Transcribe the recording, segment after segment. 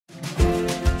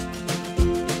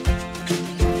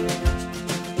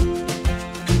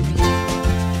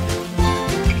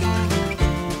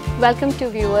Welcome to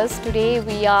viewers. Today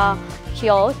we are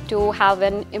here to have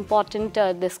an important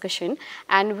discussion,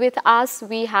 and with us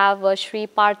we have Shri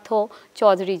Partho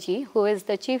Chaudhary ji, who is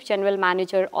the Chief General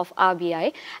Manager of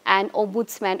RBI and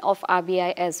Ombudsman of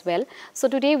RBI as well. So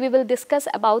today we will discuss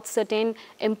about certain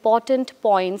important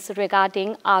points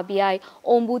regarding RBI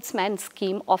Ombudsman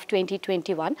scheme of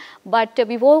 2021. But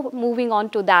before moving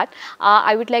on to that,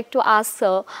 I would like to ask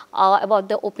Sir about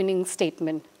the opening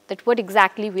statement, that what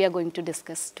exactly we are going to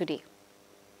discuss today.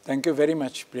 Thank you very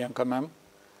much, Priyanka ma'am,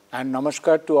 and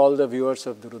namaskar to all the viewers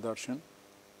of Doordarshan.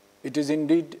 It is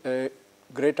indeed a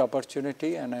great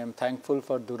opportunity, and I am thankful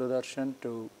for Doordarshan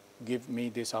to give me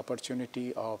this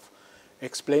opportunity of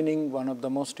explaining one of the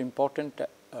most important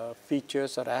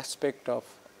features or aspect of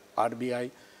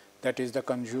RBI, that is the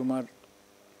consumer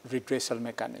redressal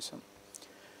mechanism.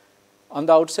 On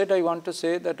the outset, I want to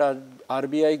say that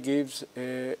RBI gives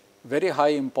a very high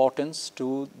importance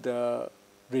to the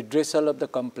redressal of the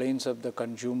complaints of the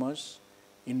consumers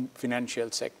in financial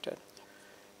sector.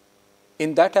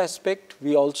 In that aspect,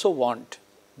 we also want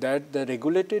that the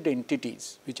regulated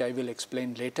entities, which I will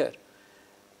explain later,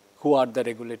 who are the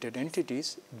regulated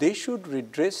entities, they should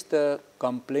redress the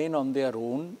complaint on their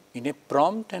own in a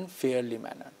prompt and fairly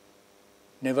manner.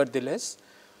 Nevertheless,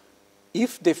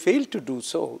 if they fail to do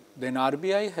so, then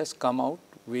RBI has come out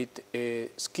with a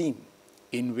scheme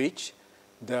in which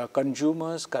the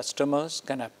consumers, customers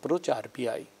can approach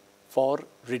RBI for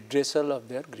redressal of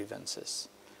their grievances.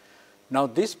 Now,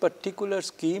 this particular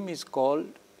scheme is called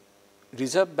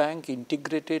Reserve Bank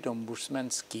Integrated Ombudsman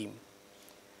Scheme,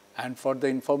 and for the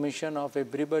information of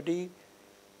everybody,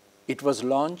 it was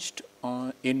launched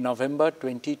in November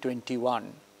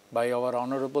 2021 by our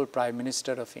Honorable Prime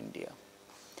Minister of India.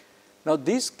 Now,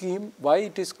 this scheme, why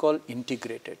it is called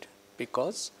integrated?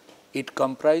 Because it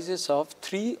comprises of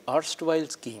three erstwhile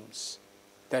schemes,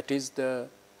 that is the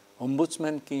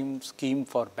Ombudsman scheme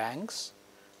for banks,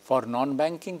 for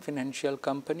non-banking financial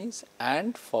companies,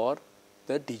 and for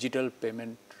the digital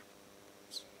payment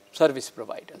service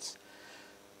providers.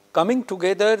 Coming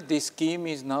together, this scheme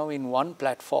is now in one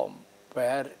platform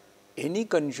where any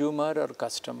consumer or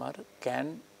customer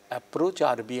can approach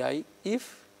RBI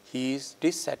if he is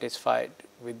dissatisfied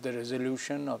with the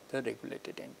resolution of the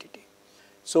regulated entity.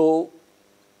 So,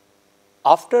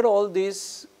 after all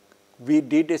this, we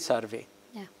did a survey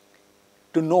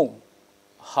to know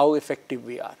how effective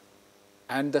we are,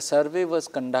 and the survey was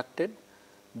conducted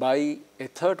by a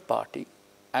third party,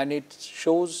 and it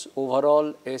shows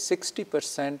overall a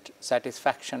 60%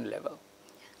 satisfaction level.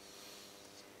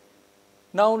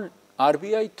 Now,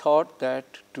 RBI thought that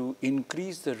to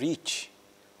increase the reach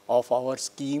of our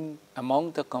scheme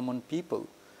among the common people,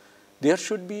 there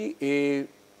should be a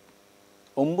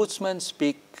Ombudsman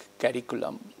Speak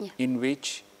curriculum in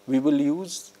which we will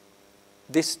use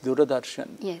this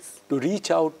Doordarshan to reach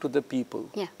out to the people,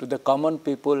 to the common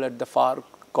people at the far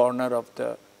corner of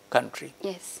the country.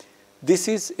 This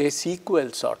is a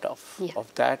sequel sort of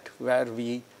that, where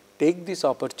we take this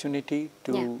opportunity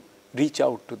to reach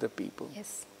out to the people.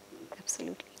 Yes,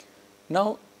 absolutely.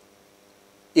 Now,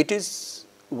 it is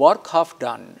work half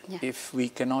done if we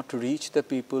cannot reach the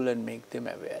people and make them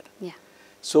aware.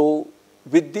 So,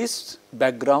 with this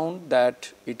background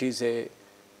that it is a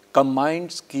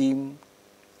combined scheme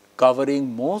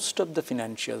covering most of the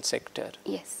financial sector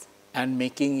and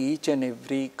making each and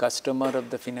every customer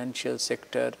of the financial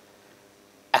sector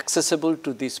accessible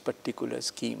to this particular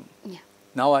scheme.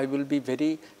 Now, I will be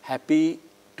very happy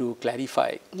to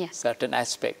clarify certain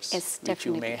aspects which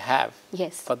you may have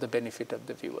for the benefit of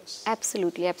the viewers.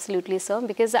 Absolutely, absolutely, sir,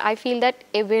 because I feel that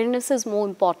awareness is more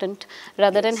important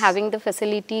rather than having the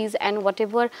facilities and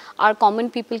whatever our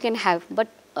common people can have, but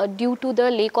due to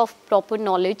the lack of proper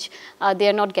knowledge, they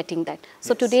are not getting that.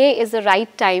 So today is the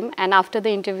right time, and after the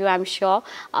interview, I am sure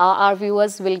our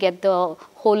viewers will get the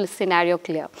whole scenario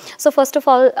clear. So first of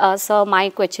all, sir, my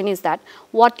question is that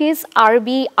what is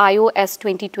RBIOS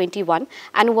 2021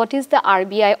 and what is the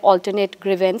RBI alternate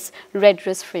grievance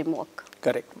redress framework?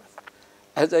 Correct.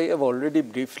 As I have already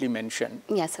briefly mentioned,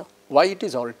 sir. Why it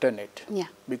is alternate?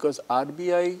 Because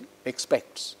RBI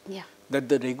expects that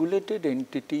the regulated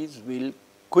entities will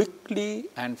quickly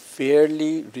and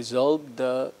fairly resolve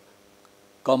the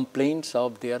complaints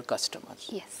of their customers.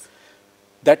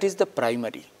 That is the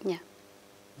primary.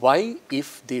 Why,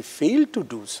 if they fail to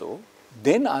do so,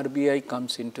 then RBI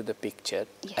comes into the picture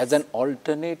as an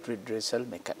alternate redressal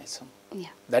mechanism.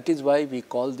 That is why we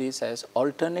call this as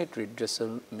alternate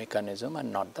redressal mechanism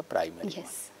and not the primary one.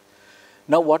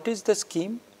 Now, what is the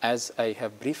scheme? As I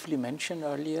have briefly mentioned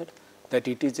earlier, that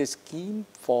it is a scheme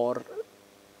for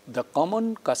the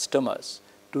common customers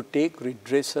to take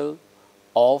redressal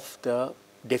of the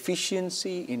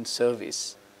deficiency in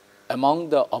service among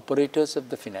the operators of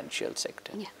the financial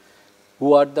sector. Yeah.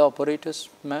 Who are the operators,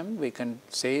 ma'am? We can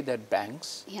say that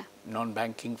banks, Yeah.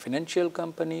 non-banking financial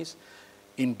companies,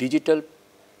 in digital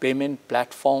payment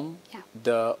platform, Yeah.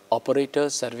 the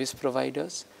operators, service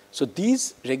providers. So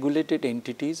these regulated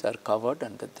entities are covered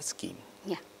under the scheme.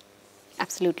 Yeah,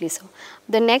 absolutely so.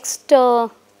 The next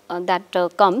that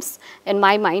comes in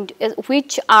my mind is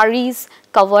which REs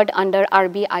covered under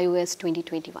RB iOS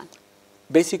 2021?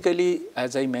 Basically,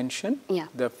 as I mentioned, Yeah.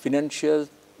 the financial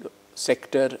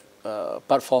sector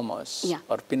performers Yeah.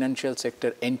 or financial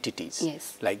sector entities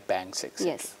Yes. like banks, etc.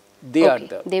 Yes. They are Okay,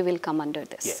 the they will come under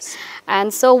this. Yes.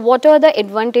 And so what are the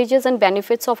advantages and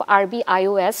benefits of RB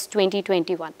iOS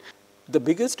 2021? The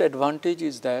biggest advantage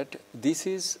is that this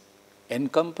is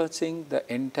encompassing the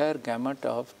entire gamut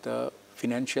of the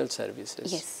financial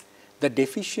services. Yes. The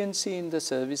deficiency in the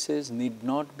services need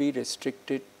not be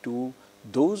restricted to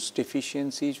those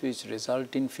deficiencies which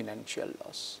result in financial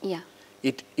loss. Yeah.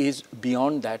 It is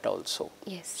beyond that also.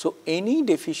 Yes. So any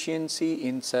deficiency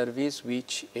in service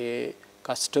which a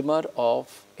customer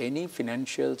of any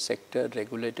financial sector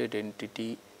regulated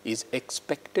entity is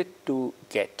expected to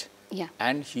get, Yeah.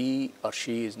 and he or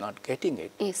she is not getting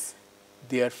it, Yes.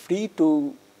 they are free to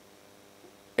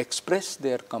express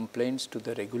their complaints to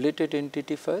the regulated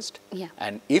entity first, Yeah.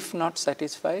 and if not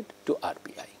satisfied, to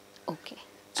RBI. Okay.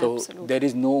 So Absolutely. there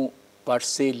is no per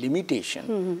se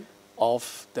limitation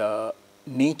of the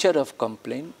nature of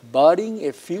complaint, barring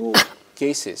a few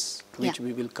cases which Yeah.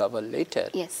 we will cover later,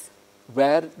 Yes.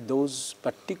 where those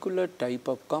particular type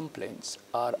of complaints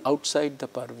are outside the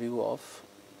purview of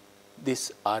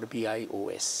this RBI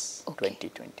OS Okay.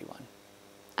 2021.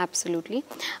 Absolutely.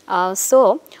 So,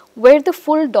 where the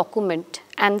full document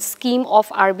and scheme of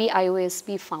RB iOS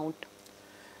be found?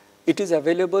 It is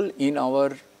available in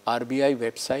our RBI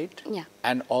website, Yeah.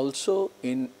 and also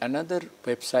in another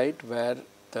website where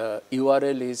the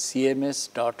URL is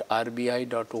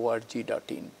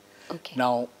cms.rbi.org.in. Okay.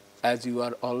 Now, as you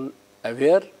are all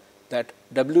aware that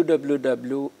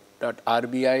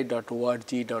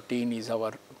www.rbi.org.in is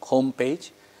our home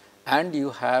page, and you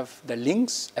have the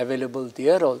links available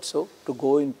there also to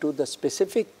go into the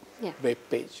specific Yeah. web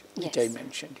page which Yes. I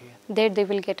mentioned here. There they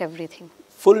will get everything.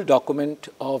 Full document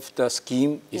of the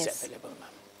scheme is Yes. available,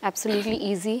 ma'am. Absolutely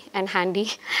easy and handy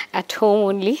at home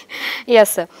only.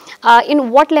 Yes, sir. In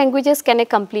what languages can a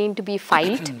complaint be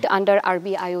filed under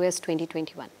RB iOS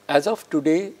 2021? As of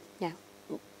today, Yeah.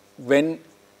 when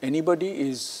anybody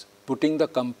is putting the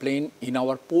complaint in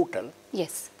our portal,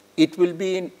 Yes. it will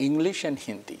be in English and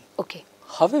Hindi. Okay.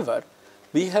 However,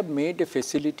 we have made a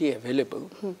facility available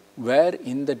where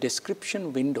in the description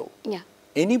window, Yeah.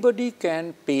 anybody can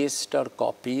paste or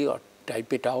copy or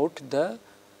type it out the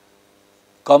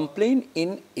complaint in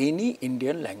any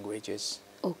Indian languages.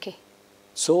 Okay.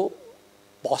 So,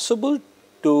 possible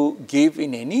to give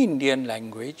in any Indian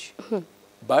language,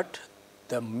 but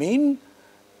the main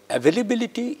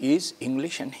availability is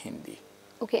English and Hindi.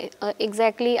 Okay.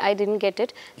 Exactly. I didn't get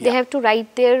it. They Yeah. have to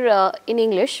write there in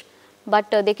English, but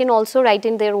they can also write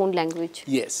in their own language.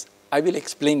 Yes, I will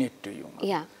explain it to you.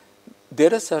 Yeah.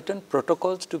 There are certain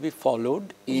protocols to be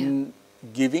followed in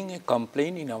giving a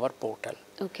complaint in our portal.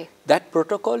 Okay. That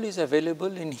protocol is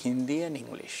available in Hindi and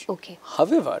English. Okay.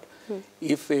 However,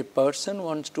 if a person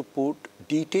wants to put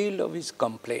detail of his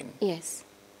complaint Yes.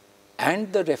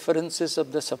 and the references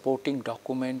of the supporting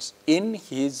documents in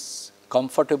his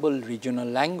comfortable regional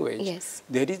language, Yes.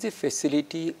 there is a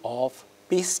facility of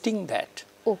pasting that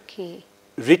Okay.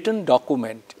 written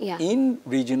document Yeah. in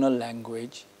regional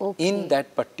language Okay. in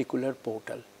that particular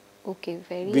portal. Okay.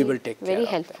 Very. We will take care very of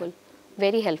helpful.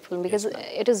 Very helpful because ma'am.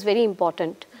 it is very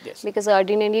important. Yes. Because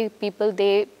ordinary people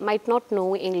they might not know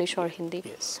English or Hindi.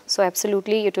 Yes. So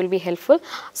absolutely it will be helpful.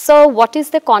 So what is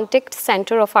the contact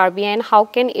center of RBI and how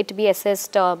can it be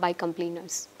assessed by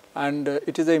complainants? And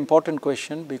it is an important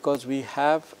question because we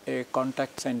have a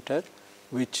contact center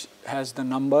which has the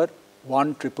number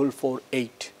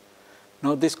 14448.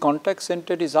 Now this contact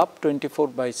center is up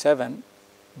 24/7,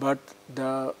 but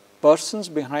the persons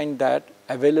behind that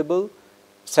available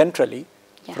centrally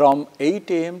from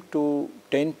 8 a.m. to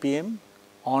 10 p.m.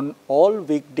 on all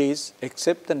weekdays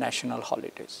except the national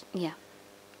holidays. Yeah.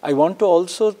 I want to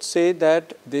also say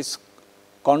that this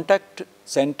contact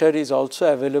center is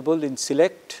also available in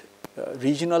select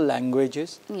regional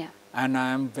languages, Yeah. and I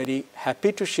am very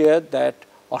happy to share that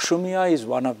Ashumiya is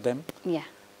one of them. Yeah.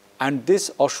 And this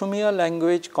Ashumiya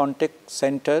language contact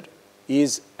center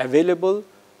is available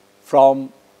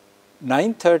from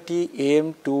 9:30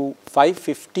 a.m. to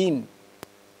 5:15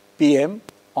 p.m.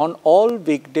 on all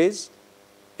weekdays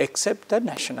except the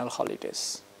national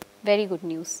holidays. Very good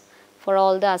news for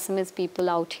all the Assamese people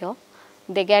out here.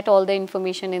 They get all the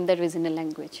information in the regional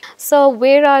language. So,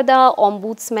 where are the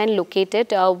ombudsmen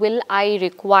located? Will I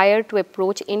require to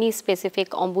approach any specific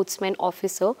ombudsman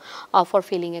officer for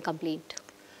filing a complaint?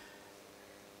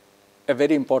 A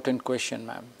very important question,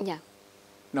 ma'am. Yeah.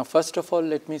 Now, first of all,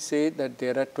 let me say that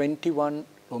there are 21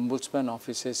 ombudsman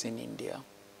offices in India.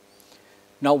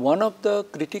 Now, one of the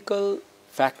critical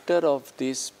factor of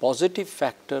this, positive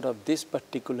factor of this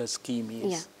particular scheme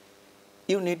is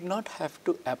you need not have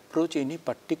to approach any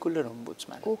particular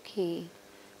ombudsman. Okay.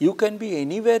 You can be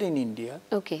anywhere in India.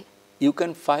 Okay. You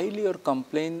can file your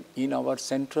complaint in our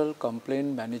central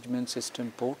complaint management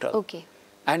system portal. Okay.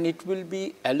 And it will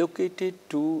be allocated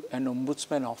to an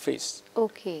ombudsman office.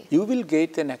 Okay. You will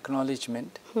get an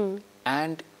acknowledgement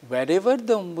and wherever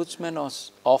the ombudsman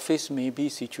office may be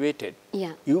situated,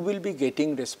 you will be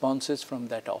getting responses from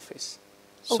that office.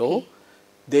 So,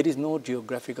 there is no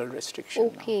geographical restriction.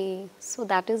 Okay. Now. So,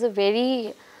 that is a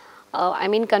very,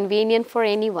 convenient for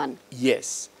anyone.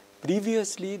 Yes.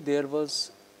 Previously, there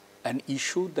was an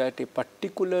issue that a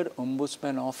particular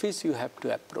ombudsman office you have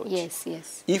to approach. Yes,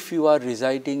 yes. If you are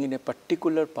residing in a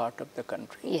particular part of the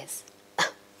country. Yes.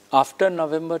 After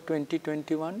November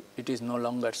 2021, it is no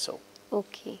longer so.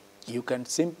 Okay. You can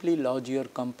simply lodge your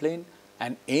complaint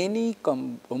and any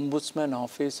ombudsman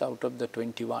office out of the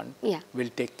 21 will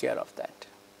take care of that.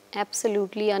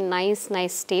 Absolutely a nice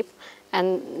step,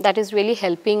 and that is really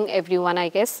helping everyone, I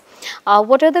guess.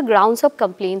 What are the grounds of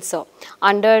complaints, sir,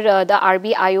 under the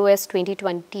RB iOS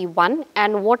 2021,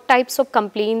 and what types of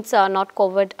complaints are not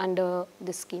covered under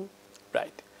this scheme?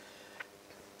 Right.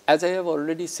 As I have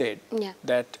already said,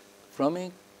 that from a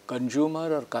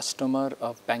consumer or customer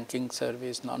of banking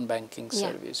service, non-banking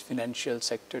service, financial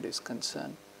sector is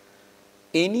concerned,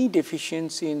 any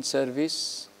deficiency in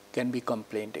service can be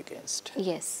complained against.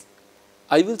 Yes.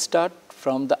 I will start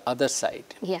from the other side.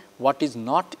 What is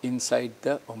not inside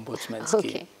the ombudsman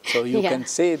scheme. So, you can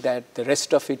say that the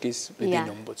rest of it is within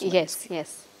ombudsman scheme.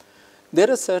 Yes. There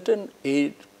are certain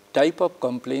type of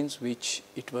complaints which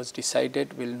it was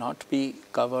decided will not be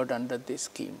covered under this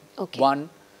scheme. One,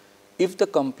 if the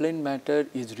complaint matter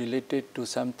is related to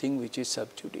something which is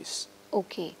sub judice.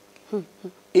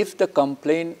 If the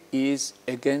complaint is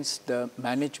against the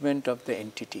management of the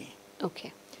entity.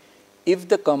 If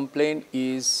the complaint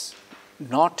is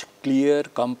not clear,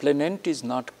 complainant is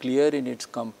not clear in its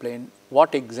complaint,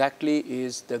 what exactly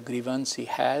is the grievance he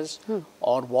has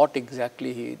or what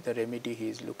exactly the remedy he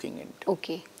is looking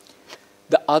into.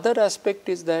 The other aspect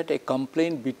is that a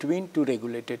complaint between two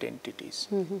regulated entities,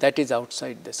 that is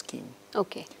outside the scheme.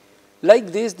 Like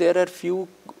this, there are few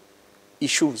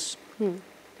issues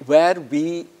where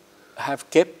we have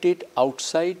kept it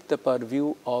outside the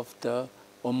purview of the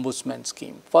ombudsman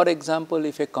scheme. For example,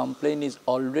 if a complaint is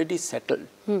already settled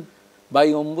by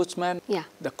ombudsman,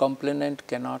 the complainant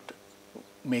cannot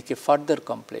make a further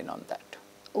complaint on that.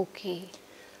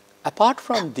 Apart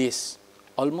from this,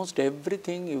 almost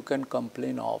everything you can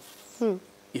complain of.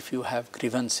 If you have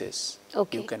grievances,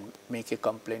 you can make a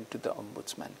complaint to the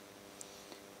ombudsman.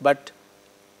 But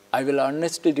I will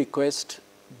earnestly request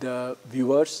the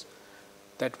viewers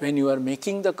that when you are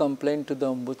making the complaint to the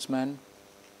ombudsman,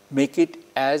 make it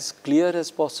as clear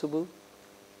as possible,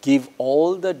 give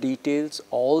all the details,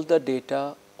 all the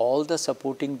data, all the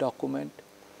supporting document,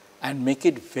 and make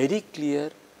it very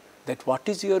clear that what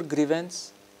is your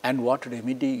grievance and what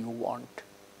remedy you want.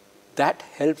 That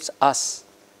helps us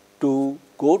to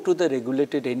go to the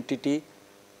regulated entity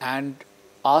and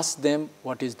ask them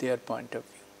what is their point of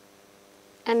view.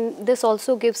 And this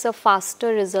also gives a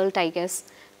faster result, I guess,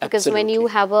 because Absolutely. when you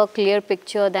have a clear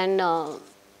picture, then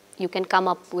you can come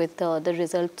up with the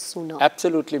result sooner.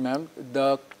 Absolutely, ma'am.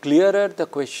 The clearer the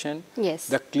question,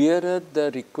 the clearer the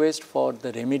request for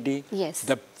the remedy,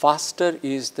 the faster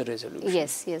is the resolution.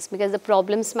 Yes, because the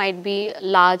problems might be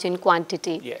large in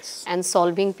quantity and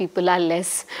solving people are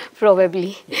less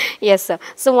probably. Yes, sir.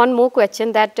 So, one more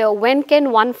question, that when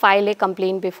can one file a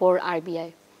complaint before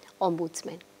RBI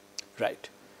Ombudsman? Right.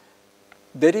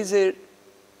 There is a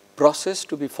process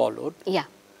to be followed.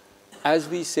 As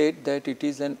we said that it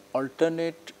is an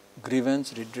alternate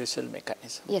grievance redressal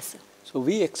mechanism. Yes, sir. So,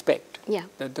 we expect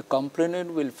that the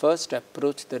complainant will first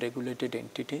approach the regulated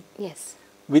entity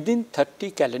within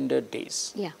 30 calendar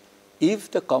days.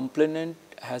 If the complainant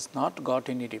has not got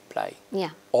any reply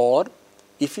or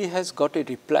if he has got a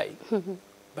reply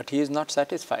but he is not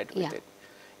satisfied with it,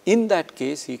 in that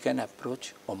case he can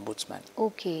approach ombudsman.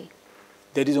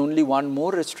 There is only one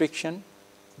more restriction,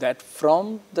 that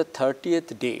from the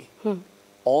 30th day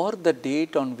or the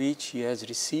date on which he has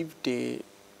received a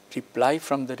reply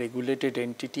from the regulated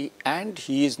entity and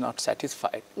he is not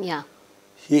satisfied, Yeah.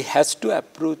 he has to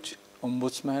approach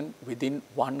Ombudsman within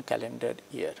 1 calendar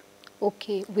year.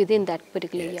 Okay, within that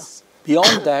particular year. Yes.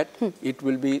 Beyond that, it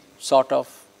will be sort of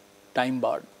time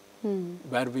barred,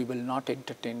 where we will not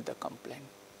entertain the complaint.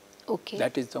 Okay.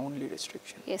 That is the only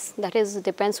restriction. Yes, that is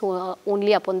depends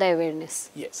only upon the awareness.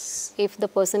 Yes. If the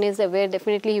person is aware,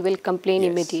 definitely he will complain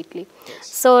Yes. immediately. Yes.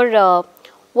 Sir,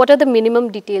 what are the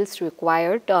minimum details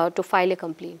required to file a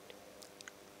complaint?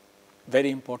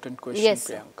 Very important question, Yes.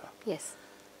 Priyanka. Yes.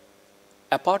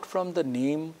 Apart from the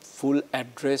name, full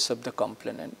address of the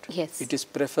complainant, Yes. it is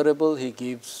preferable he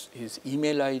gives his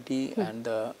email ID and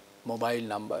the mobile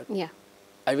number. Yeah.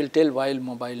 I will tell why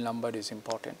mobile number is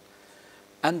important.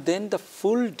 And then the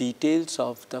full details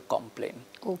of the complaint,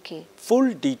 Okay. full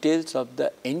details of the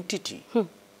entity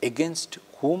against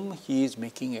whom he is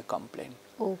making a complaint.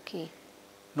 Okay.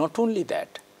 Not only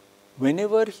that,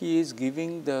 whenever he is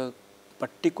giving the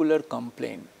particular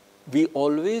complaint, we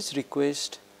always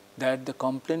request that the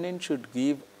complainant should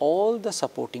give all the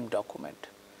supporting document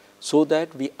so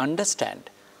that we understand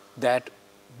that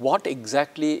what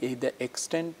exactly is the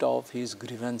extent of his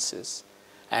grievances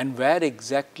and where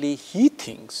exactly he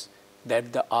thinks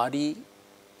that the RE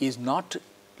is not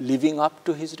living up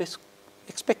to his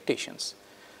expectations.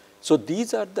 So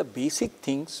these are the basic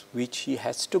things which he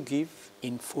has to give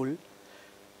in full.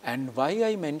 And why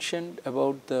I mentioned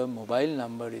about the mobile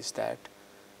number is that,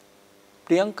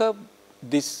 Priyanka,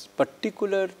 this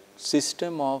particular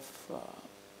system of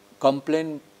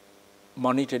complaint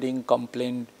monitoring,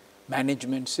 complaint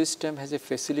management system has a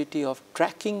facility of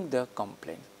tracking the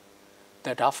complaint,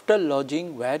 that after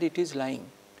lodging where it is lying,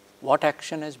 what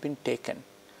action has been taken.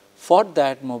 For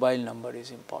that, mobile number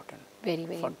is important. Very,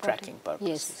 very for important. tracking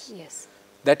purposes. Yes. Yes.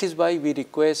 That is why we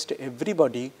request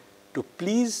everybody to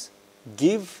please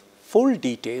give full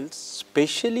details,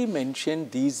 specially mention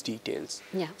these details,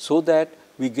 Yeah. so that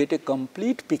we get a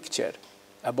complete picture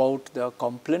about the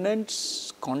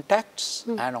complainant's contacts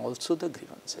and also the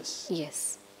grievances.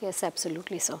 Yes. Yes.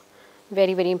 Absolutely, sir.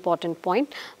 Very, very important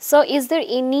point. So, is there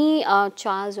any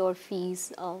charge or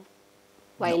fees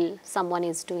while someone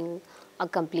is doing a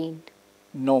complaint?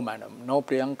 No, madam. No,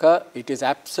 Priyanka. It is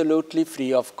absolutely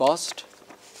free of cost,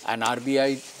 and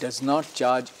RBI does not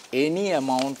charge any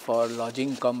amount for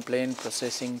lodging complaint,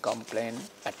 processing complaint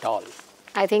at all.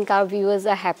 I think our viewers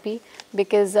are happy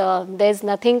because there's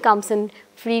nothing comes in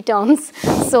free terms.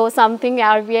 So something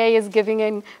RBI is giving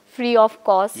in free of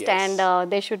cost, Yes.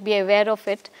 and they should be aware of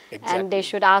it, and they Exactly.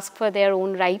 should ask for their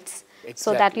own rights.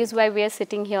 So that Exactly. is why we are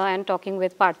sitting here and talking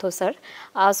with Partho sir.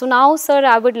 So now, sir,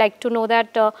 I would like to know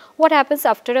that what happens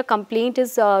after a complaint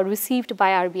is received by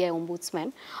RBI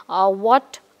Ombudsman?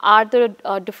 What are the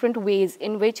different ways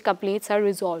in which complaints are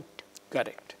resolved?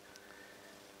 Correct.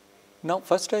 Now,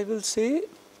 first I will say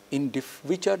in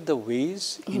which are the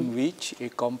ways in which a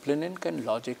complainant can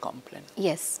lodge a complaint.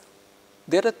 Yes.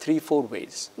 There are 3-4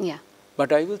 ways, Yeah.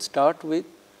 but I will start with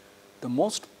the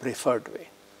most preferred way.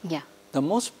 Yeah. The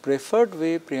most preferred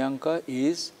way, Priyanka,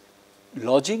 is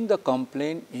lodging the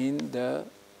complaint in the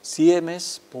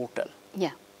CMS portal.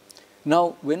 Yeah.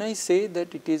 Now, when I say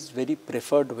that it is very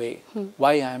preferred way,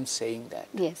 why I am saying that?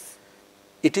 Yes.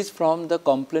 It is from the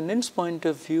complainant's point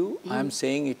of view, I am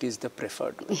saying it is the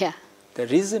preferred way. Yeah. The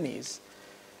reason is,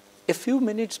 a few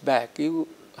minutes back, you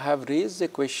have raised a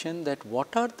question that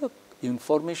what are the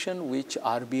information which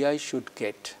RBI should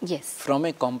get Yes. from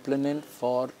a complainant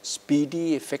for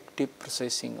speedy, effective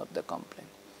processing of the complaint.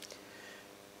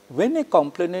 When a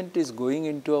complainant is going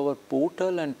into our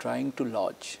portal and trying to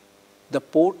lodge, the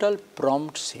portal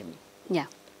prompts him Yeah.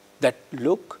 that,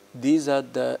 look, these are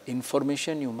the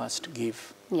information you must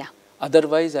give. Yeah.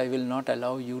 Otherwise, I will not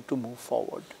allow you to move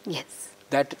forward. Yes.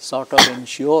 That sort of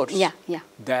ensures Yeah. Yeah.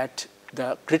 that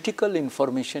the critical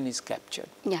information is captured.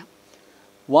 Yeah.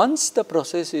 Once the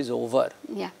process is over,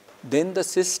 Yeah. then the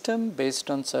system, based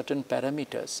on certain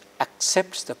parameters,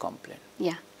 accepts the complaint.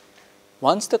 Yeah.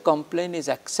 Once the complaint is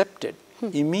accepted,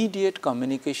 immediate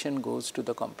communication goes to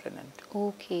the complainant.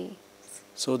 Okay.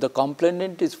 So the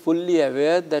complainant is fully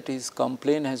aware that his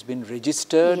complaint has been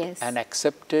registered Yes. and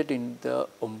accepted in the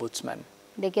Ombudsman.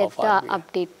 They get of the RBI.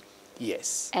 update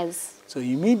Yes. as So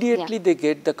immediately they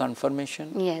get the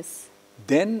confirmation. yes.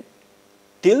 Then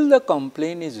till the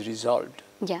complaint is resolved,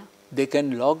 Yeah. they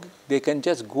can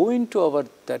just go into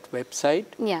that website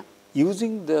Yeah.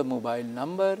 using the mobile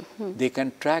number, they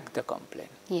can track the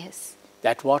complaint, Yes.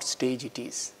 at what stage it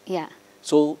is. Yeah.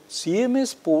 So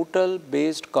CMS portal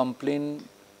based complaint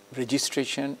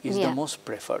registration is Yeah. the most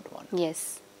preferred one.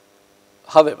 Yes.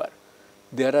 However,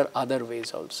 there are other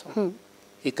ways also.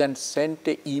 He can send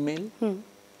an email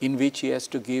in which he has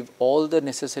to give all the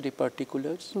necessary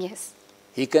particulars. Yes.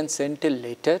 He can send a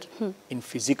letter in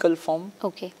physical form.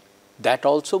 Okay. That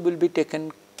also will be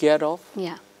taken care of,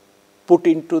 Yeah. put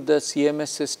into the CMS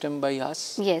system by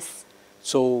us. Yes.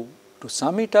 So, to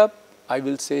sum it up, I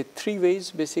will say 3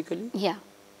 ways basically. Yeah.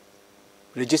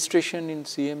 Registration in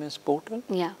CMS portal,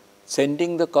 Yeah.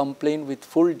 sending the complaint with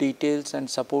full details and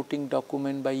supporting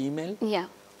document by email, Yeah.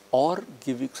 or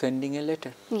sending a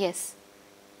letter. Yes.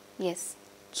 Yes.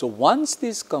 So, once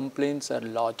these complaints are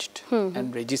lodged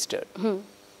and registered,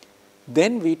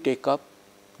 then we take up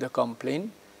the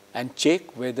complaint and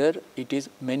check whether it is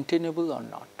maintainable or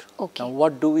not. Okay. Now,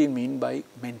 what do we mean by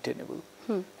maintainable?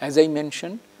 As I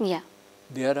mentioned, Yeah.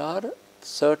 there are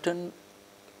certain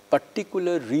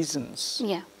particular reasons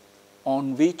Yeah.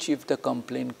 on which if the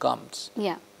complaint comes,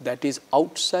 Yeah. that is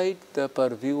outside the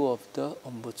purview of the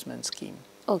Ombudsman scheme.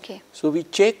 Okay. So, we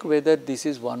check whether this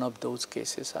is one of those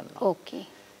cases or not. Okay.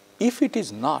 If it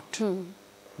is not,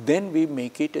 then we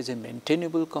make it as a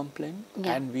maintainable complaint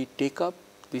and we take up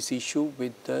this issue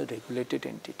with the regulated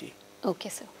entity. Okay,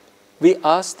 sir. We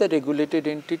ask the regulated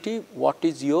entity, what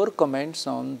is your comments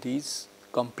on these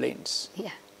complaints?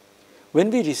 Yeah.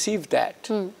 When we receive that,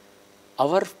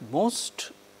 our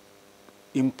most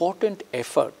important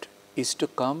effort is to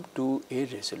come to a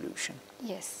resolution.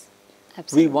 Yes. We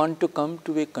Absolutely. want to come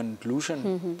to a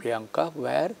conclusion, Priyanka,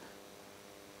 where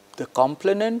the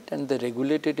complainant and the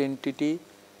regulated entity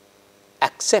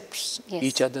accepts Yes.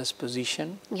 each other's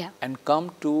position Yeah. and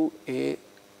come to a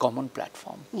common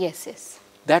platform. Yes. Yes.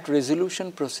 That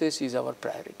resolution process is our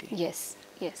priority. Yes.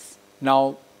 Yes.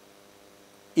 Now,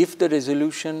 if the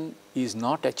resolution is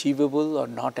not achievable or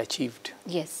not achieved,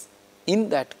 Yes. in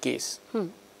that case,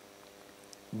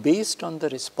 based on the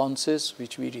responses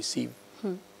which we receive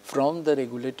from the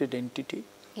regulated entity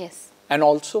Yes. and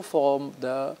also from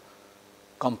the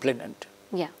complainant,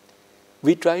 Yeah.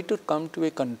 we try to come to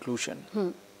a conclusion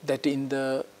that in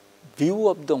the view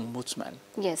of the Ombudsman,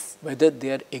 Yes. whether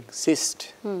there exists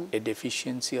a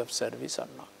deficiency of service or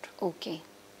not. Okay.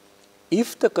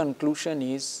 If the conclusion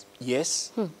is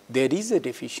yes, there is a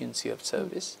deficiency of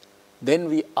service, then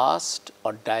we ask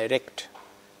or direct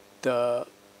the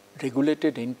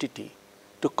regulated entity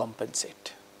to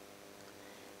compensate.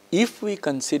 If we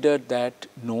consider that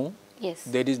no, Yes.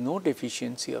 there is no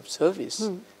deficiency of service,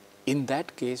 in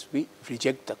that case we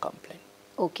reject the complaint.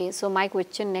 Okay, so my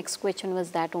next question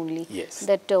was that only. Yes.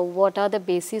 That what are the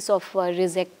basis of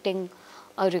rejecting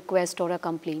a request or a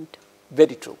complaint?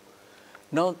 Very true.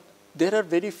 Now, there are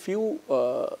very few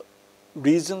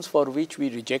reasons for which we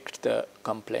reject the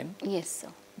complaint. Yes, sir.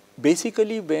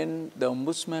 Basically, when the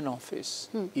Ombudsman office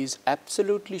is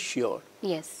absolutely sure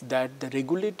Yes. that the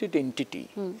regulated entity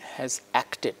has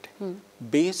acted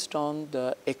based on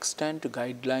the extant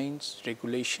guidelines,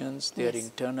 regulations, their Yes.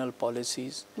 internal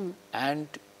policies and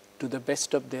to the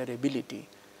best of their ability,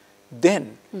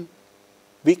 then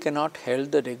we cannot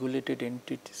hold the regulated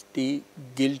entity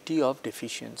guilty of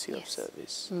deficiency of Yes.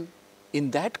 service. In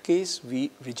that case,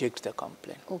 we reject the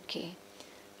complaint. Okay.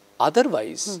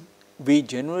 Otherwise, we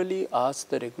generally ask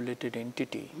the regulated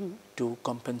entity to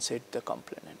compensate the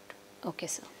complainant. Okay,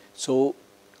 sir. So,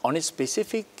 on a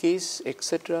specific case,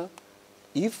 etc.,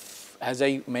 if, as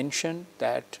I mentioned,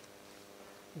 that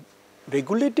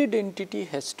regulated entity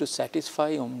has to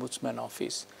satisfy Ombudsman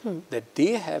office that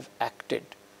they have acted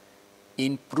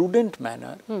in prudent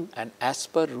manner and as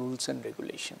per rules and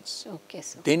regulations, Okay,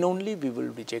 sir. then only we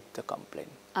will reject the complaint.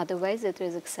 Otherwise, it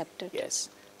is accepted. Yes.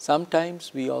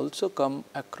 Sometimes we also come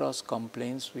across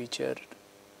complaints which are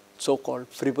so-called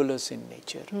frivolous in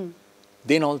nature.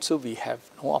 Then also we have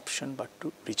no option but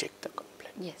to reject the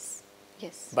complaint. Yes.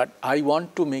 Yes. But I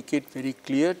want to make it very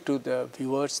clear to the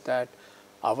viewers that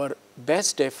our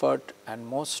best effort and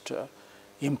most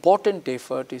important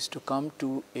effort is to come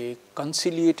to a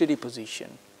conciliatory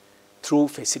position through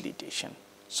facilitation,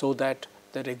 so that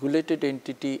the regulated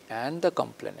entity and the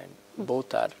complainant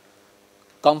both are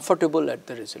comfortable at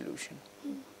the resolution.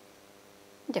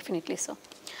 Definitely, sir.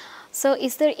 So,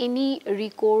 is there any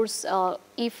recourse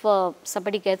if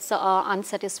somebody gets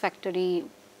unsatisfactory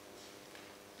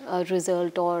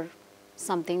result or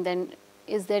something, then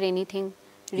is there anything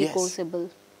Yes. recourseable?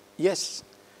 Yes,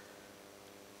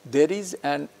 there is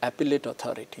an appellate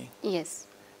authority. Yes.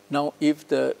 Now, if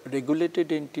the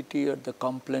regulated entity or the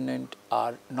complainant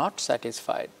are not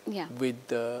satisfied Yeah. with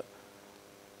the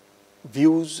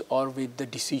views or with the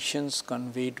decisions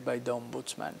conveyed by the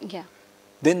Ombudsman, Yeah.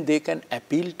 then they can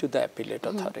appeal to the appellate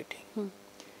authority.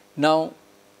 Now,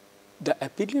 the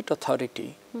appellate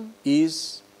authority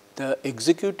is the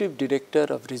executive director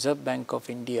of Reserve Bank of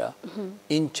India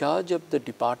in charge of the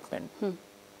department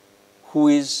who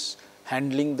is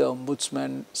handling the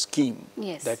Ombudsman scheme,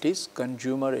 Yes. that is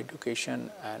Consumer Education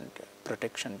and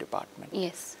Protection Department.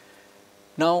 Yes.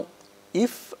 Now,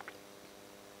 if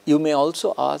you may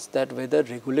also ask that whether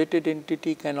regulated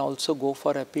entity can also go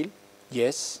for appeal.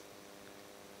 Yes,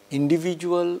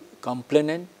 individual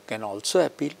complainant can also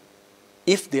appeal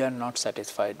if they are not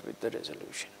satisfied with the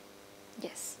resolution.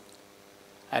 Yes.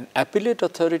 An appellate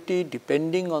authority,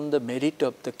 depending on the merit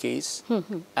of the case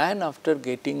and after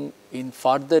getting in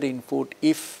further input,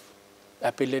 if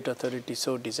appellate authority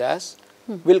so desires,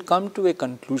 will come to a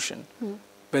conclusion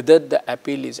whether the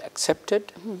appeal is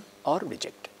accepted or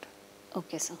rejected.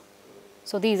 Okay, sir.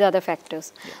 So these are the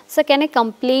factors. So can a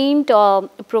complaint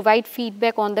provide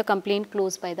feedback on the complaint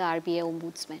closed by the RBI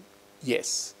Ombudsman?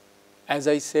 Yes. As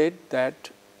I said that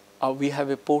we have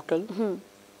a portal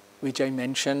which I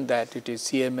mentioned that it is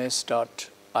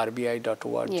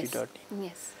cms.rbi.org.in. Yes.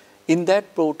 Yes. In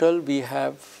that portal we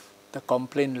have the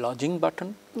complaint lodging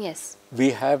button. Yes.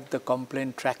 We have the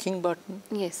complaint tracking button.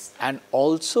 Yes. And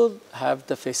also have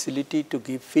the facility to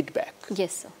give feedback.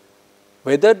 Yes, sir.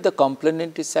 Whether the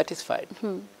complainant is satisfied,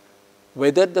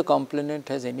 whether the complainant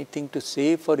has anything to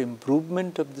say for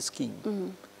improvement of the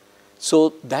scheme.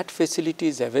 So that facility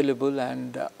is available,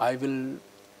 and I will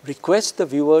request the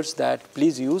viewers that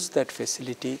please use that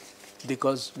facility,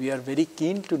 because we are very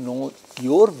keen to know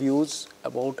your views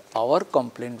about our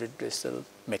complaint redressal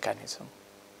mechanism.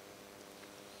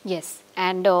 Yes,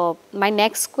 and my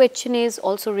next question is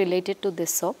also related to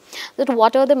this, sir. That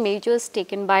what are the measures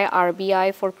taken by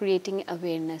RBI for creating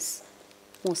awareness,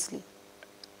 mostly?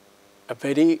 A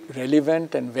very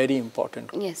relevant and very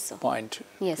important Yes, sir. point,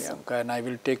 Yes, Priyanka, sir. and I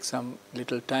will take some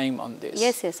little time on this.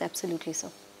 Yes, yes, absolutely, sir.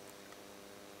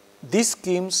 This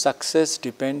scheme's success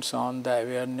depends on the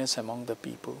awareness among the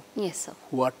people Yes, sir.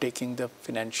 who are taking the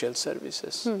financial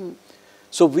services.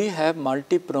 So we have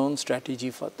multi-pronged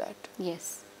strategy for that.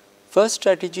 Yes. First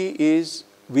strategy is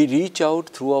we reach out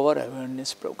through our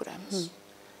awareness programs.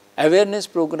 Awareness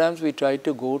programs, we try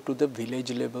to go to the village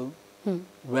level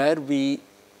where we,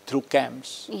 through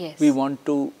camps, Yes. we want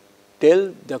to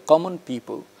tell the common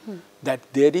people that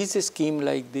there is a scheme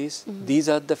like this, these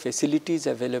are the facilities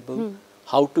available,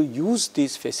 how to use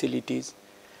these facilities.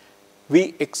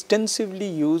 We extensively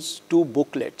use 2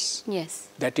 booklets, Yes.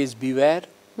 that is Beware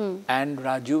and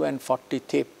Raju and 40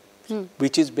 Tip,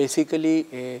 which is basically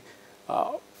a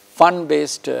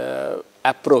fun-based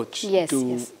approach Yes, to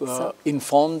yes, sir.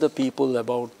 inform the people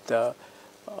about the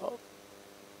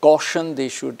caution they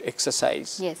should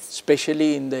exercise, Yes.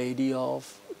 especially in the area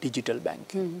of digital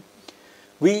banking.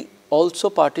 We also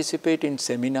participate in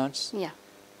seminars. Yeah.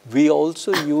 We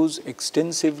also use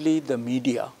extensively the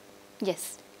media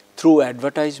Yes. through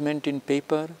advertisement in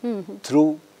paper,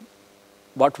 through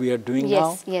what we are doing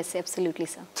now, Yes. Yes. Absolutely,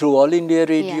 sir. through All India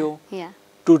Radio, Yeah.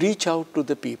 to reach out to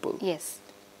the people. Yes.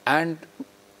 And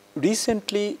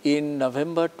recently in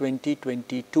November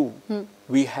 2022,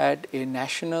 we had a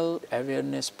national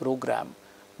awareness program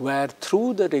where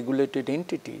through the regulated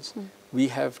entities, we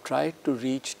have tried to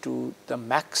reach to the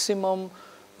maximum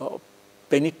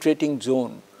penetrating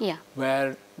zone Yeah.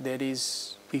 where there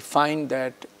is, we find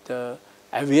that the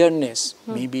awareness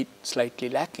may be slightly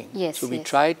lacking. Yes, so we yes.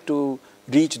 tried to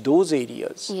reach those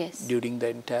areas Yes. during the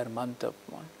entire month of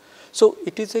one. So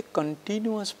it is a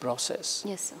continuous process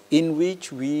Yes, sir. in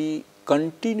which we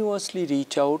continuously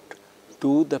reach out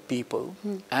to the people.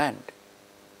 And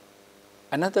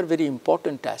another very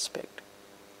important aspect,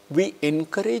 we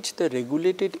encourage the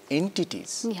regulated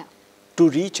entities Yeah. to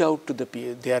reach out to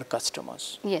their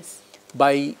customers Yes.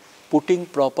 by putting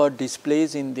proper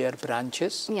displays in their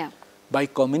branches, Yeah. by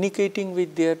communicating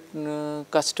with their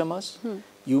customers.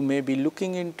 You may be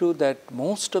looking into that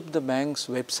most of the bank's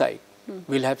website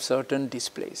will have certain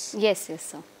displays, Yes. Yes,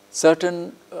 sir.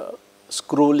 certain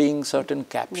scrolling, certain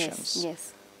captions, Yes.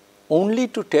 Yes. only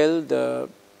to tell the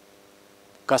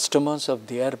customers of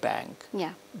their bank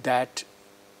Yeah. that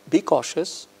be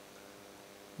cautious,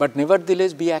 but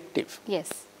nevertheless be active. Yes.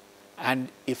 And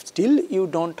if still you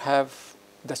don't have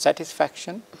the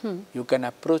satisfaction, you can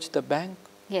approach the bank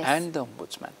Yes. and the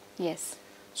Ombudsman. Yes.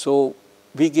 So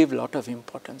we give lot of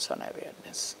importance on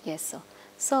awareness. Yes, sir.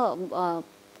 So,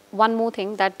 one more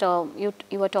thing that you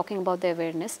were talking about the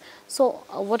awareness. So,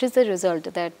 what is the result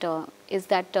that is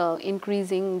that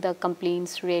increasing the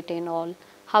complaints rate and all?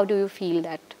 How do you feel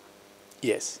that?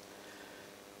 Yes.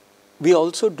 We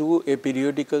also do a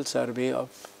periodical survey of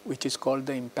which is called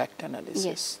the impact analysis.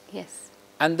 Yes. Yes.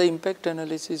 And the impact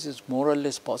analysis is more or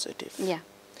less positive. Yeah.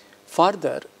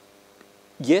 Further,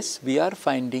 yes, we are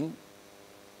finding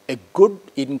a good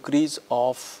increase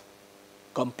of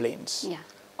complaints. Yeah.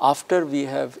 after we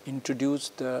have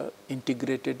introduced the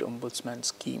integrated ombudsman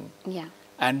scheme Yeah.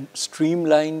 and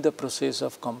streamlined the process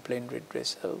of complaint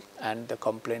redressal and the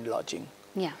complaint lodging.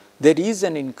 Yeah. There is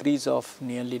an increase of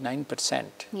nearly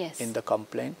 9% Yes. in the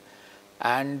complaint,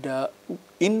 and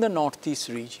in the Northeast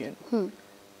region,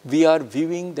 we are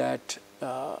viewing that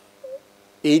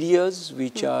areas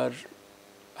which are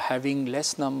having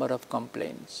less number of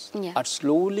complaints Yeah. are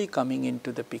slowly coming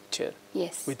into the picture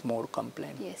Yes. with more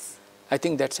complaints. Yes. I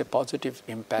think that's a positive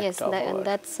impact Yes, of and our,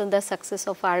 that's the success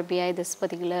of RBI, this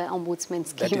particular ombudsman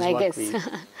that scheme, is I what guess. we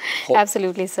hope.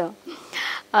 Absolutely, sir.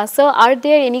 So, are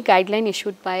there any guideline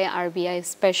issued by RBI,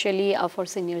 especially for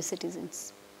senior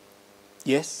citizens?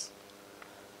 Yes.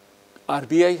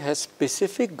 RBI has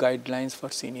specific guidelines for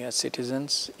senior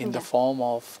citizens in the Yeah. form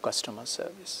of customer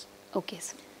service. Okay,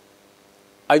 sir.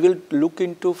 I will look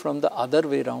into from the other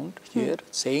way around here,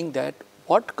 saying that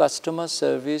what customer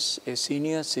service a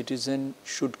senior citizen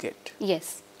should get.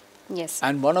 Yes. Yes.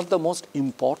 And one of the most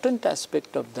important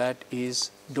aspect of that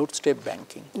is doorstep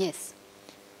banking. Yes.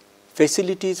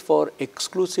 Facilities for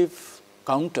exclusive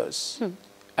counters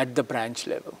at the branch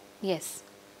level. Yes.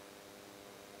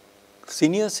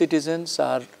 Senior citizens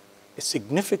are, a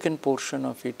significant portion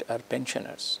of it are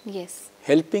pensioners. Yes.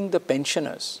 Helping the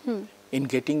pensioners in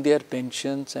getting their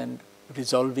pensions and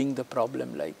resolving the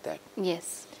problem like that.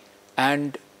 Yes.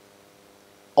 And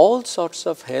all sorts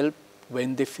of help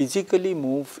when they physically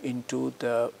move into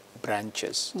the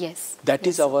branches. Yes. That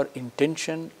yes. is our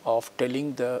intention of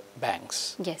telling the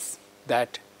banks Yes.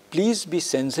 that please be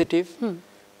sensitive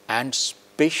and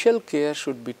special care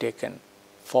should be taken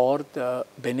for the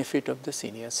benefit of the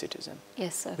senior citizen.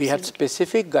 Yes, sir. We have absolutely.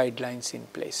 specific guidelines in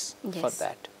place for Yes.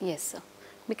 that. Yes, sir.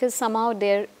 Because somehow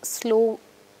they're slow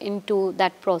into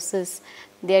that process.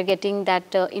 They're getting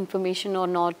that information or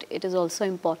not. It is also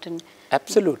important.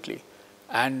 Absolutely.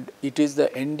 And it is the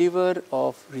endeavor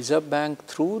of Reserve Bank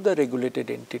through the regulated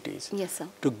entities Yes, sir.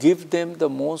 to give them the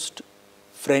most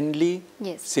friendly,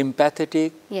 Yes.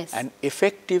 sympathetic Yes. and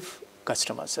effective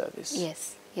customer service.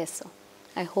 Yes, yes, sir.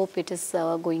 I hope it is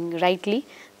going rightly.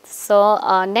 So,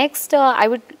 next I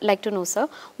would like to know, sir,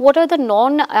 what are the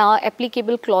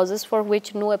non-applicable clauses for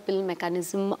which no appeal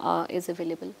mechanism is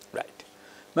available? Right.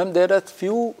 Ma'am, there are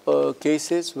few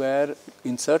cases where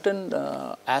in certain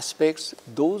aspects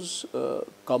those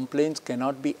complaints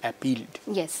cannot be appealed.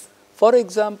 Yes. For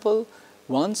example,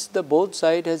 once the both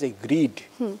side has agreed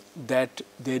that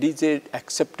there is a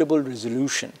acceptable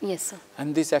resolution, Yes, sir.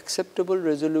 and this acceptable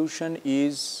resolution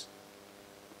is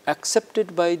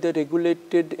accepted by the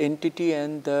regulated entity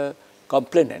and the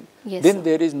complainant, Yes, then sir.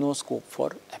 there is no scope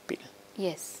for appeal.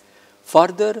 Yes.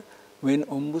 Further, when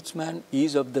ombudsman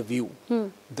is of the view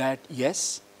that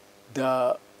yes,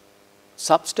 the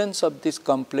substance of this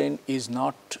complaint is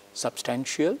not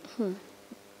substantial,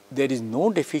 there is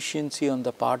no deficiency on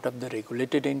the part of the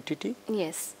regulated entity.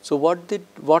 Yes. So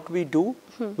what we do?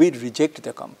 We reject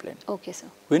the complaint. Okay, sir.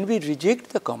 When we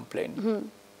reject the complaint,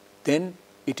 then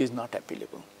it is not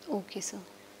appealable. Okay, sir.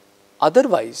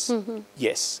 Otherwise,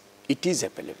 yes, it is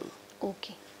appealable.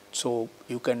 Okay. So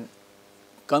you can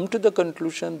come to the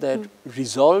conclusion that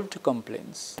resolved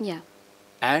complaints Yeah.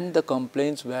 and the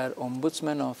complaints where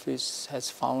Ombudsman office has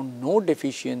found no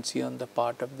deficiency on the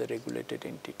part of the regulated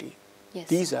entity, Yes.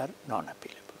 these are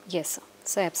non-appealable. Yes, sir.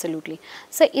 So, absolutely.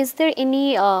 So, is there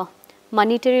any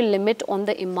monetary limit on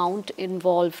the amount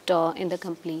involved in the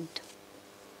complaint?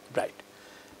 Right.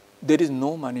 There is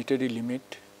no monetary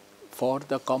limit for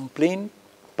the complaint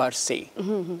per se,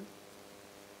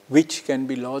 which can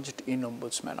be lodged in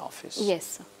Ombudsman office. Yes,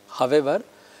 sir. However,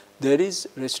 there is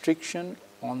restriction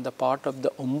on the part of the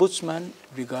Ombudsman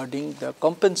regarding the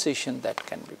compensation that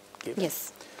can be given.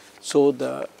 Yes. So,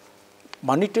 the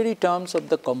monetary terms of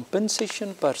the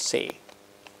compensation per se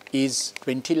is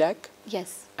 20 lakh,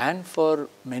 Yes. and for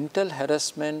mental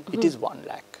harassment it is 1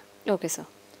 lakh. Okay, sir.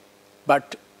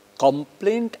 But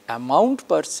complaint amount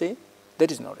per se,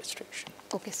 there is no restriction.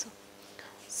 Okay, sir.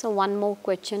 So, one more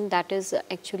question that is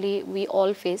actually we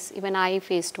all face, even I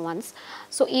faced once.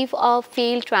 So, if a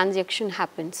failed transaction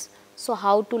happens, so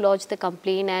how to lodge the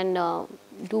complaint and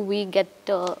do we get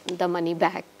the money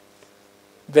back?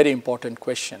 Very important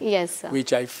question. Yes, sir.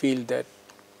 Which I feel that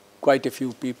quite a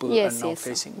few people Yes, are now yes, sir.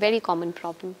 facing. Very common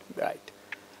problem. Right.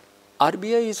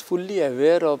 RBI is fully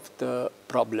aware of the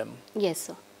problem. Yes,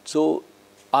 sir. So,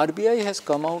 RBI has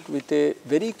come out with a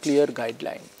very clear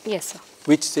guideline Yes, sir.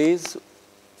 which says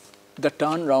the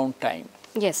turnaround time.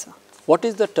 Yes, sir. What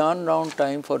is the turnaround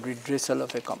time for redressal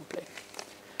of a complaint?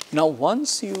 Now,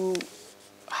 once you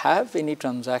have any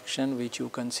transaction which you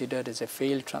consider as a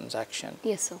failed transaction,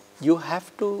 Yes, sir. you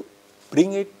have to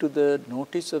bring it to the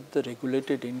notice of the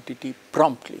regulated entity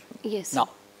promptly. Yes. Now,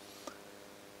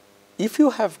 if you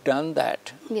have done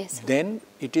that, Yes. then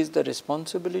it is the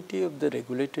responsibility of the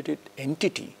regulated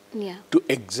entity Yeah. to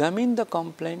examine the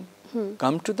complaint,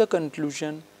 come to the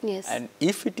conclusion, Yes. and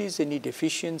if it is any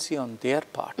deficiency on their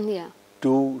part, Yeah.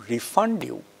 to refund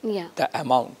you Yeah. the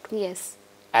amount Yes.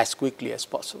 as quickly as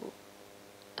possible.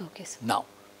 Okay, sir. Now,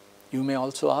 you may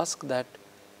also ask that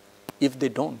if they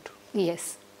don't,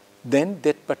 Yes. then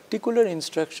that particular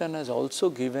instruction has also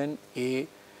given a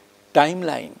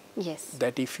timeline Yes.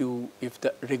 that if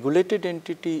the regulated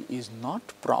entity is not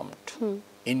prompt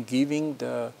in giving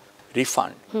the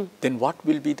refund, then what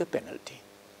will be the penalty?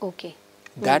 Okay.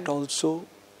 That also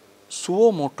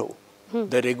suo moto,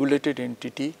 the regulated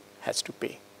entity has to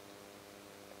pay.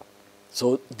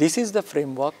 So, this is the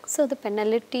framework. So, the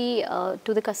penalty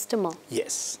to the customer.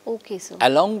 Yes. Okay, sir.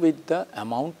 Along with the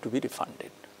amount to be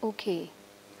refunded. Okay.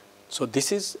 So,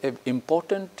 this is an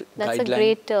important That's guideline. a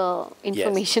great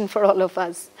information for all of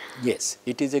us. Yes,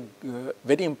 it is a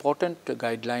very important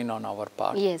guideline on our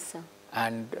part. Yes, sir.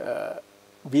 And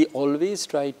we always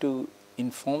try to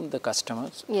inform the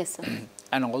customers Yes, sir.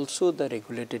 and also the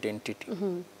regulated entity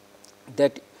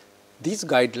that these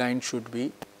guidelines should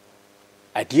be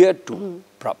adhered to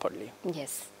properly.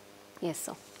 Yes. Yes,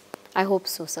 sir. I hope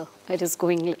so, sir. It is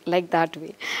going like that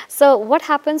way. So, what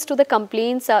happens to the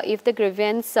complaints if the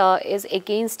grievance is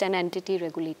against an entity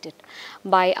regulated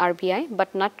by RBI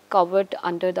but not covered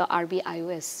under the RBI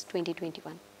iOS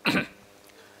 2021?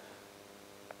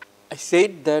 I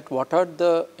said that what are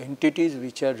the entities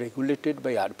which are regulated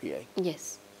by RBI?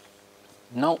 Yes.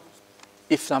 Now,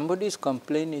 if somebody's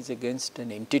complaint is against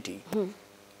an entity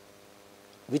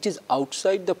which is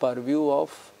outside the purview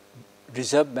of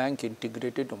Reserve Bank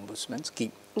Integrated Ombudsman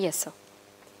Scheme, Yes, sir.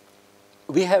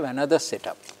 we have another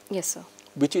setup Yes, sir.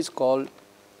 which is called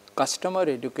Customer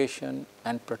Education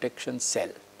and Protection Cell.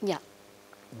 Yeah.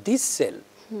 This cell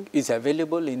is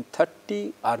available in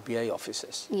 30 RBI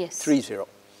offices. Yes. 30.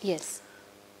 Yes.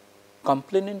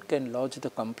 Complainant can lodge the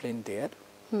complaint there.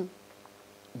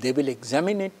 They will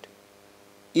examine it.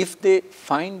 If they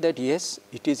find that yes,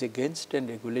 it is against a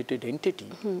regulated entity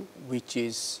which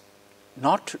is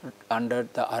not under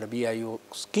the RBIO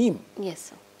scheme, Yes,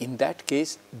 sir. in that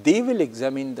case, they will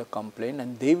examine the complaint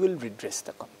and they will redress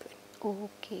the complaint.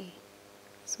 Okay.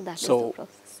 So, that is So, the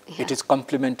process. it is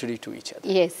complementary to each other.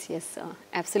 Yes, yes, sir.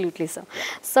 Absolutely, sir.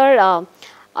 Sir,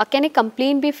 can a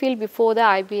complaint be filed before the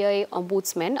RBI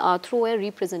Ombudsman through a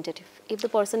representative? If the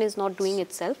person is not doing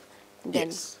itself, then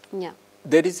Yes. yeah.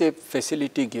 There is a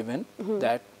facility given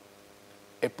that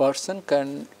a person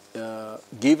can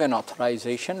give an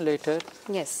authorization letter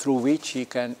Yes. through which he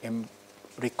can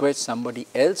request somebody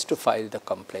else to file the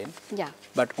complaint. Yeah.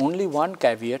 But only one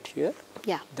caveat here,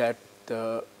 Yeah. that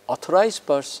the authorized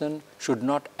person should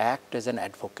not act as an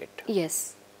advocate.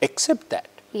 Yes. Except that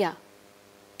Yeah.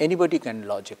 anybody can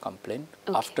lodge a complaint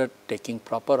Okay. after taking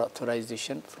proper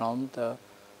authorization from the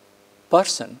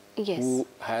person Yes. who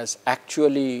has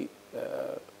actually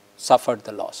suffered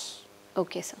the loss.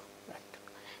 Okay, sir. Right.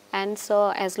 And so,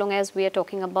 as long as we are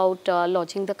talking about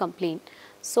lodging the complaint,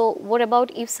 so what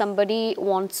about if somebody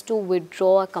wants to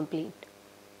withdraw a complaint?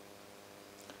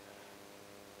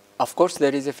 Of course,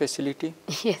 there is a facility,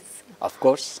 Yes. of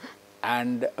course,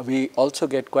 and we also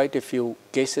get quite a few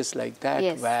cases like that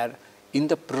Yes. where in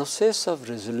the process of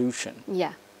resolution,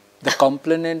 Yeah. the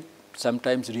complainant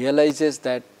sometimes realizes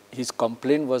that his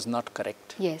complaint was not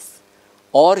correct, Yes.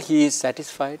 or he is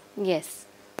satisfied Yes.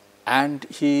 and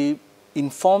he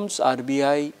informs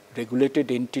RBI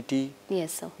regulated entity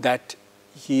Yes, sir. that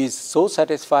he is so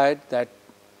satisfied that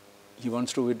he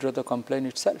wants to withdraw the complaint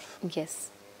itself. Yes.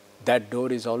 That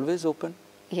door is always open.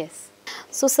 Yes.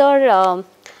 So, sir,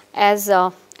 as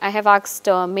I have asked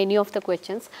many of the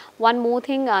questions, one more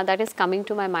thing that is coming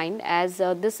to my mind, as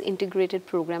this integrated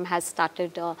program has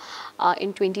started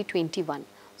in 2021.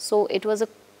 So, it was a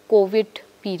COVID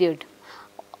period.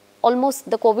 Almost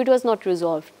the COVID was not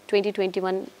resolved,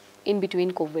 2021 in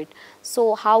between COVID.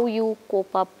 So, how you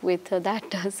cope up with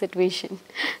that situation?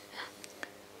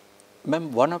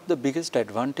 Ma'am, one of the biggest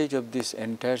advantage of this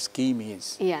entire scheme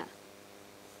is, Yeah.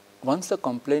 once the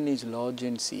complaint is lodged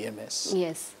in CMS,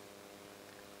 Yes.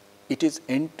 it is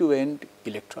end-to-end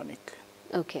electronic.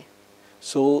 Okay.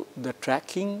 So, the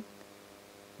tracking,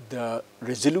 the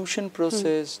resolution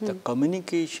process, the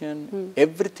communication,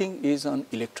 everything is on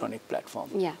electronic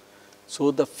platform. Yeah. So,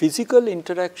 the physical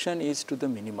interaction is to the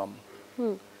minimum.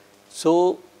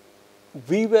 So,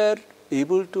 we were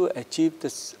able to achieve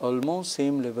this almost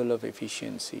same level of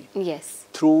efficiency Yes.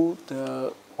 through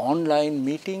the online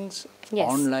meetings, Yes.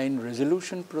 online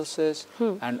resolution process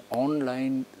and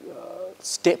online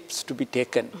steps to be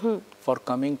taken for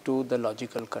coming to the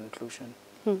logical conclusion.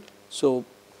 So,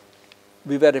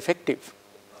 we were effective.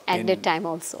 At the time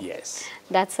also. Yes.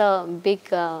 That's a big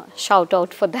shout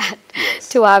out for that Yes.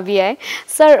 to RBI.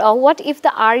 Sir, what if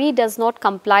the RE does not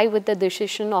comply with the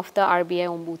decision of the RBI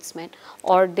Ombudsman,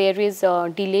 or there is a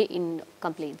delay in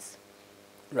complaints?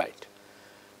 Right.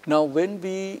 Now, when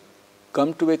we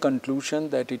come to a conclusion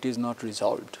that it is not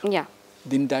resolved, Yeah.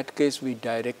 in that case we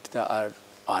direct the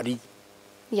RE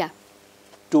Yeah.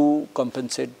 to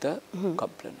compensate the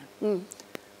complainant.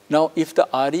 Now, if the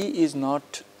RE is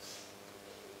not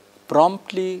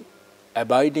promptly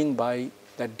abiding by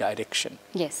that direction,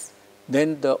 Yes.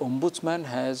 then the Ombudsman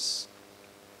has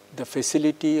the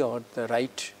facility or the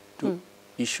right to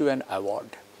issue an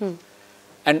award.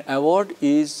 An award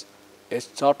is a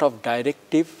sort of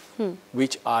directive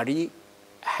which RE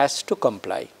has to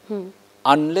comply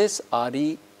unless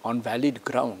RE on valid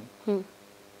ground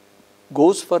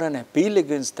goes for an appeal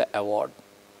against the award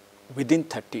within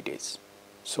 30 days.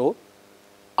 So,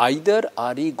 either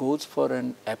RE goes for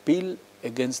an appeal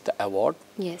against the award,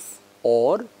 Yes.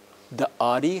 or the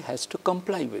RE has to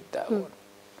comply with the award.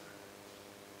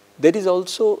 There is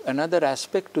also another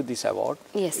aspect to this award,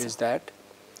 Yes, is that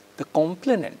the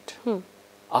complainant,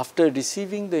 after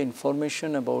receiving the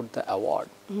information about the award,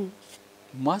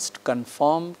 must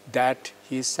confirm that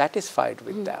he is satisfied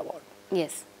with the award.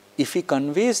 Yes. If he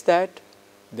conveys that,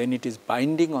 then it is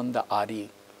binding on the RE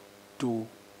to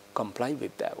comply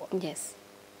with the award. Yes.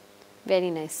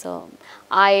 Very nice, sir.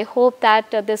 I hope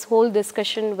that this whole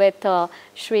discussion with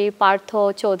Shri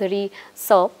Partho Chaudhary,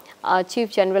 sir, Chief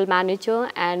General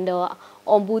Manager and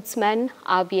Ombudsman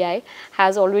RBI,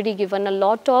 has already given a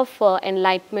lot of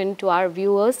enlightenment to our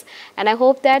viewers, and I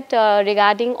hope that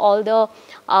regarding all the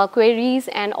queries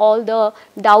and all the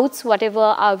doubts whatever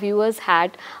our viewers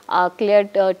had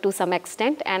cleared to some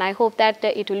extent, and I hope that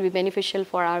it will be beneficial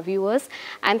for our viewers.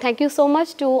 And thank you so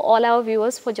much to all our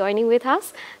viewers for joining with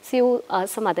us. See you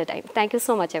some other time. Thank you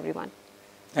so much, everyone.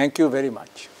 Thank you very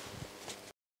much.